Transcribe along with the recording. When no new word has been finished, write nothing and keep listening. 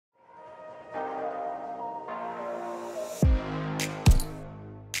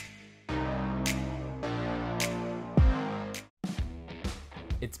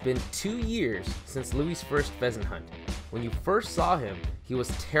It's been 2 years since Louie's first pheasant hunt. When you first saw him, he was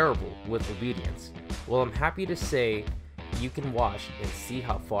terrible with obedience. Well, I'm happy to say you can watch and see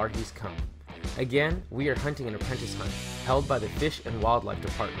how far he's come. Again, we are hunting an apprentice hunt held by the Fish and Wildlife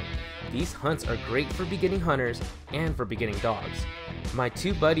Department. These hunts are great for beginning hunters and for beginning dogs. My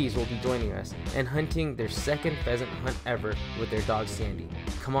 2 buddies will be joining us and hunting their second pheasant hunt ever with their dog Sandy.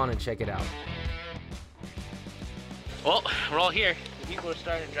 Come on and check it out. Well, we're all here. The people are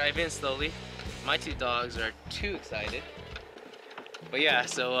starting to drive in slowly. My 2 dogs are too excited. But yeah,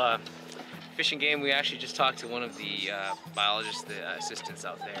 so Fish and Game, we actually just talked to one of the biologists, the assistants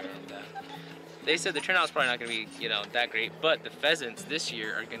out there, and they said the turnout's probably not going to be, that great, but the pheasants this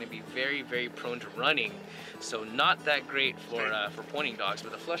year are going to be very, very prone to running, so not that great for pointing dogs,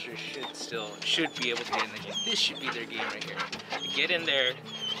 but the flushers should be able to get in there. This should be their game right here. Get in there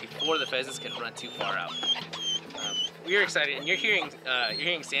before the pheasants can run too far out. We are excited, and you're hearing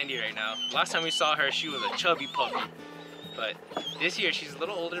Sandy right now. Last time we saw her, she was a chubby puppy. But this year she's a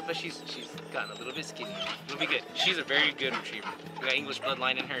little older, but she's gotten a little bit skinny. It'll be good. She's a very good retriever. We got English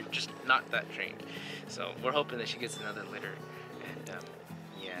bloodline in her, just not that trained. So we're hoping that she gets another litter, and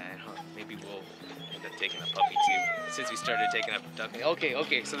maybe we'll end up taking a puppy too, since we started taking up ducking.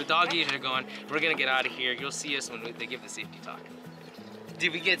 Okay. So the doggies are gone. We're gonna get out of here. You'll see us when they give the safety talk.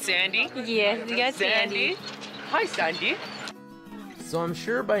 Did we get Sandy? Yeah, we got Sandy. Hi, Sandy. So I'm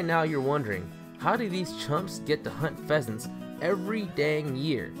sure by now you're wondering, how do these chumps get to hunt pheasants every dang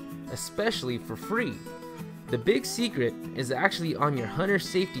year, especially for free? The big secret is actually on your hunter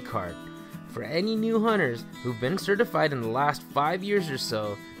safety card. For any new hunters who've been certified in the last 5 years or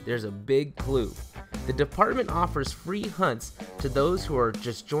so, there's a big clue. The department offers free hunts to those who are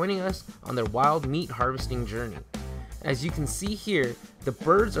just joining us on their wild meat harvesting journey. As you can see here, the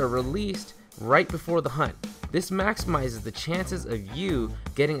birds are released right before the hunt. This maximizes the chances of you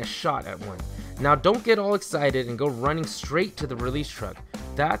getting a shot at one. Now don't get all excited and go running straight to the release truck.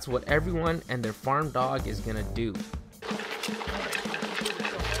 That's what everyone and their farm dog is gonna do.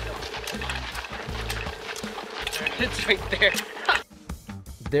 It's right there.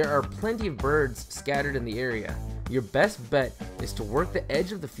 There are plenty of birds scattered in the area. Your best bet is to work the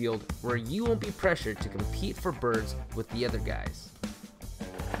edge of the field where you won't be pressured to compete for birds with the other guys.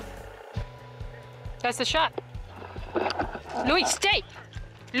 That's the shot. Louie, stay!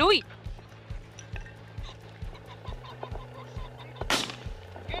 Louie!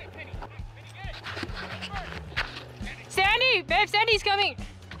 Sandy! Babe, Sandy's coming!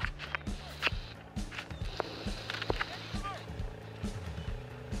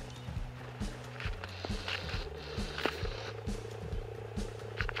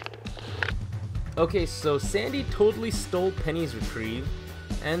 Okay, so Sandy totally stole Penny's retrieve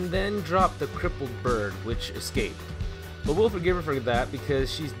and then dropped the crippled bird, which escaped. But we'll forgive her for that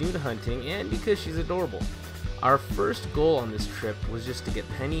because she's new to hunting and because she's adorable. Our first goal on this trip was just to get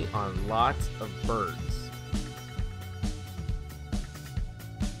Penny on lots of birds.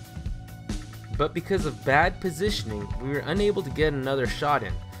 But because of bad positioning, we were unable to get another shot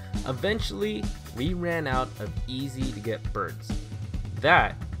in. Eventually, we ran out of easy to get birds.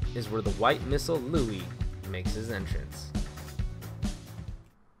 That is where the white missile Louie makes his entrance.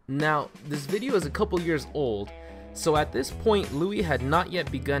 Now, this video is a couple years old, so at this point Louie had not yet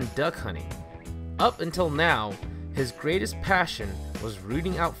begun duck hunting. Up until now, his greatest passion was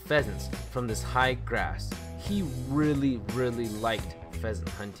rooting out pheasants from this high grass. He really liked pheasant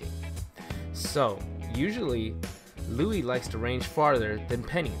hunting. So, usually, Louie likes to range farther than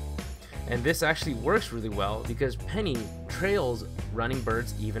Penny. And this actually works really well because Penny trails running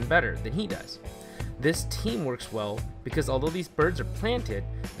birds even better than he does. This team works well because although these birds are planted,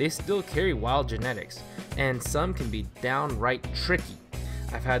 they still carry wild genetics, and some can be downright tricky.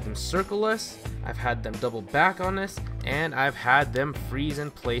 I've had them circle us, I've had them double back on us, and I've had them freeze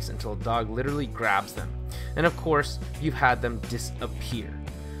in place until a dog literally grabs them. And of course, you've had them disappear.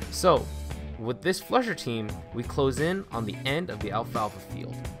 So, with this flusher team, we close in on the end of the alfalfa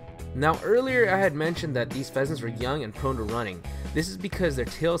field. Now earlier I had mentioned that these pheasants were young and prone to running. This is because their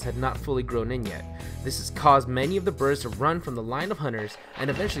tails had not fully grown in yet. This has caused many of the birds to run from the line of hunters and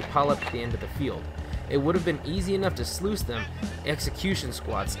eventually pile up at the end of the field. It would have been easy enough to sluice them execution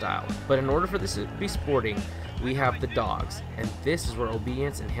squad style, but in order for this to be sporting, we have the dogs, and this is where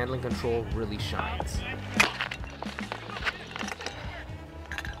obedience and handling control really shines.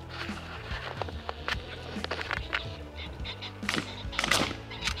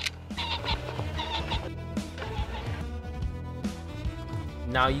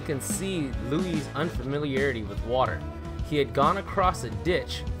 Now you can see Louie's unfamiliarity with water. He had gone across a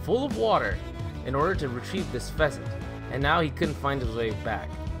ditch full of water in order to retrieve this pheasant. and now he couldn't find his way back.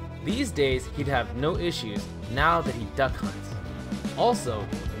 These days, he'd have no issues now that he duck hunts. Also,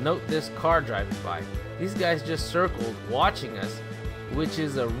 note this car driving by. These guys just circled watching us, which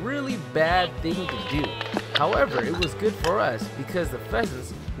is a really bad thing to do. However, it was good for us because the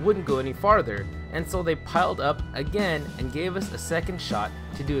pheasants wouldn't go any farther, and so they piled up again and gave us a second shot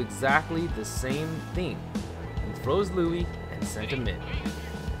to do exactly the same thing. We froze Louie and sent him in.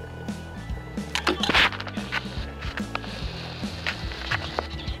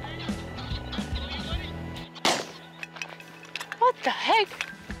 What the heck?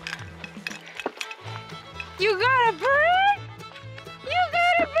 You got a bird? You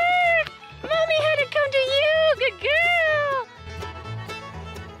got a bird! Mommy had to come to you! Good girl!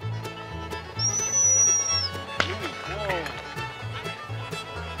 Whoa.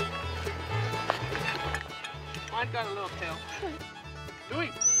 Mine got a little tail.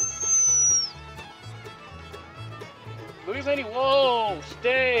 Louie! Louie, Benny, whoa!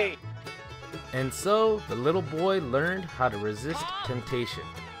 Stay! And so the little boy learned how to resist temptation.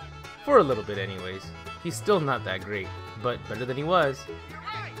 For a little bit anyways. He's still not that great, but better than he was.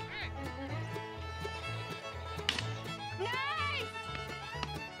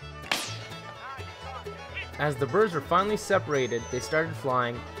 As the birds were finally separated, they started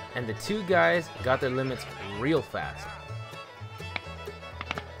flying, and the two guys got their limits real fast.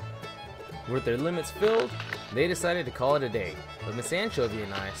 With their limits filled, they decided to call it a day, but Miss Anchovy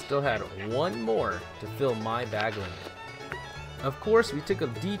and I still had one more to fill my bag limit. Of course, we took a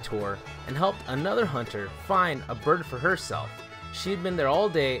detour and helped another hunter find a bird for herself. She had been there all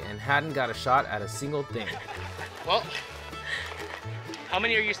day and hadn't got a shot at a single thing. Well, how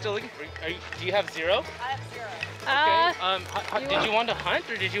many are you still looking for? Do you have 0? I have 0. Okay. Did you want to hunt,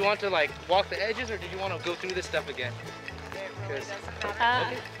 or did you want to like walk the edges, or did you want to go through this stuff again?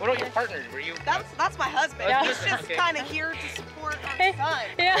 Okay. What about your partner? Were you? That's my husband. Yeah. He's just Okay. kind of here to support our son.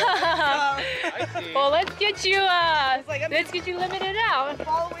 Yeah. I see. Well, let's get you like, I'm let's get you limited out.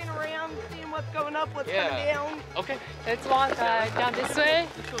 Following around, seeing what's going up, what's coming down. Okay. Let's walk down this way.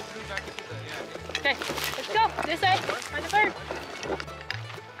 Let's go through back into the Okay, let's go this way. Find the bird.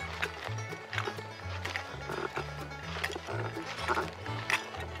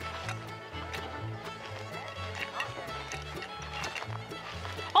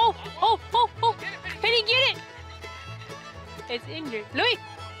 Oh! Penny, get it! It's injured. Louie!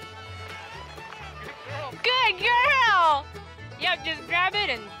 Good girl! Yep, just grab it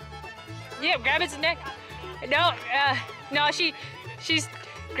and grab its neck. No, she's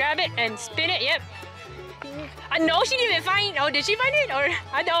grab it and spin it. Yep. I know she didn't find. Oh, did she find it? Or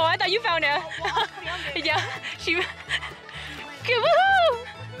I thought you found it. Yeah, she. Good, woohoo!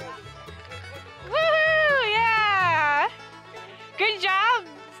 Woohoo! Yeah. Good job,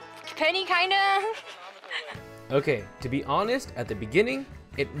 Penny. Kinda. Okay, to be honest, at the beginning,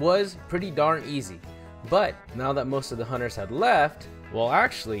 it was pretty darn easy. But now that most of the hunters had left, well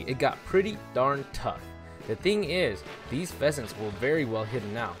actually, it got pretty darn tough. The thing is, these pheasants were very well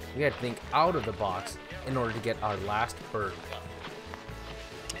hidden now. We had to think out of the box in order to get our last bird.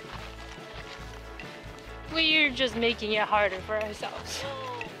 We're just making it harder for ourselves.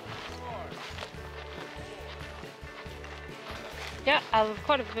 Yeah, I've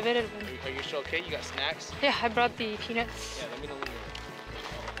caught a bit of them. Are you sure okay? You got snacks? Yeah, I brought the peanuts. Yeah, let me know when you're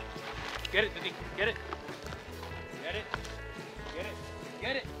ready. Get it, Diddy. Get it. Get it. Get it.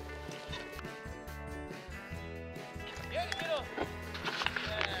 Get it. Get it, kiddo.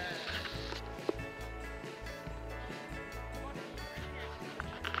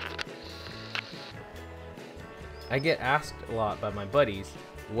 I get asked a lot by my buddies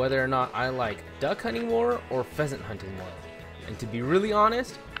whether or not I like duck hunting more or pheasant hunting more. And to be really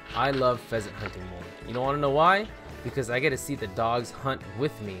honest, I love pheasant hunting more. You don't want to know why? Because I get to see the dogs hunt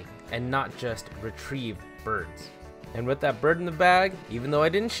with me and not just retrieve birds. And with that bird in the bag, even though I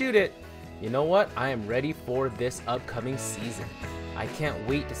didn't shoot it, you know what? I am ready for this upcoming season. I can't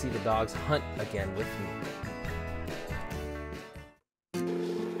wait to see the dogs hunt again with me.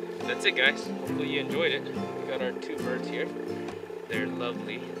 That's it, guys. Hopefully you enjoyed it. We got our 2 birds here. They're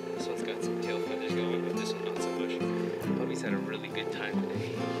lovely. This one's got some tail feathers going, but this one not so much. Puppy's had a really good time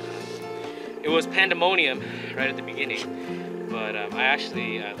today. It was pandemonium right at the beginning, but I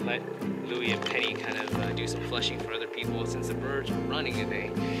actually let Louie and Penny kind of do some flushing for other people since the birds were running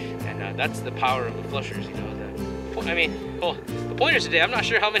today, and that's the power of the flushers, you know. The pointers today, I'm not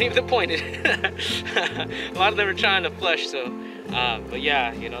sure how many of them pointed. A lot of them were trying to flush, so, but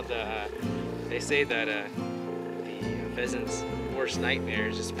yeah, you know, they say that the pheasant's worst nightmare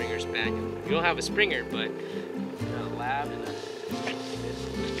is a Springer Spaniel. You don't have a Springer, but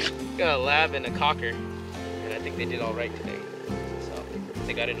got a lab and a cocker, and and I think they did all right today. So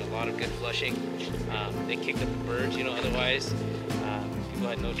they got in a lot of good flushing. They kicked up the birds, you know, otherwise people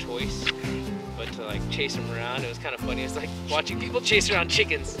had no choice but to like chase them around. It was kind of funny. It's like watching people chase around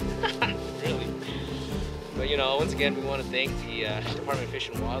chickens. Really. But you know, once again, we want to thank the Department of Fish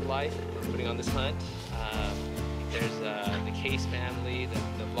and Wildlife for putting on this hunt. There's the Case family,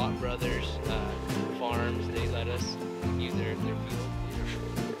 the Vlot brothers farms. They let us use their field. These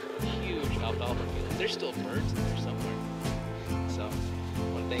are huge alfalfa fields. There's still birds in there somewhere. So I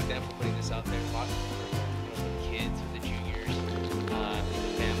want to thank them for putting this out there. A lot for the kids, for the juniors, the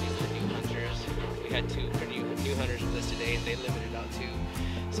families, the new hunters. We had two new hunters with us today, and they limited out too.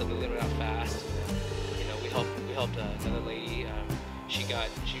 So they limited out fast. You know, we helped another lady. She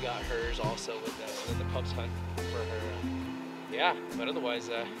got hers also with the pups hunt for her. Yeah, but otherwise,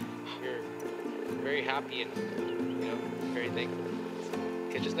 we're very happy and, you know, very thankful.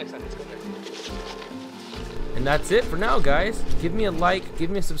 Catch us next time. Let's go there. And that's it for now, guys. Give me a like, give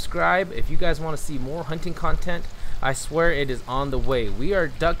me a subscribe if you guys want to see more hunting content. I swear it is on the way. We are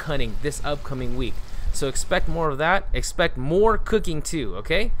duck hunting this upcoming week, so expect more of that. Expect more cooking too,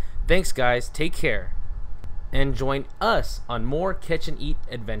 okay? Thanks, guys. Take care. And join us on more catch and eat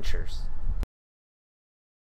adventures.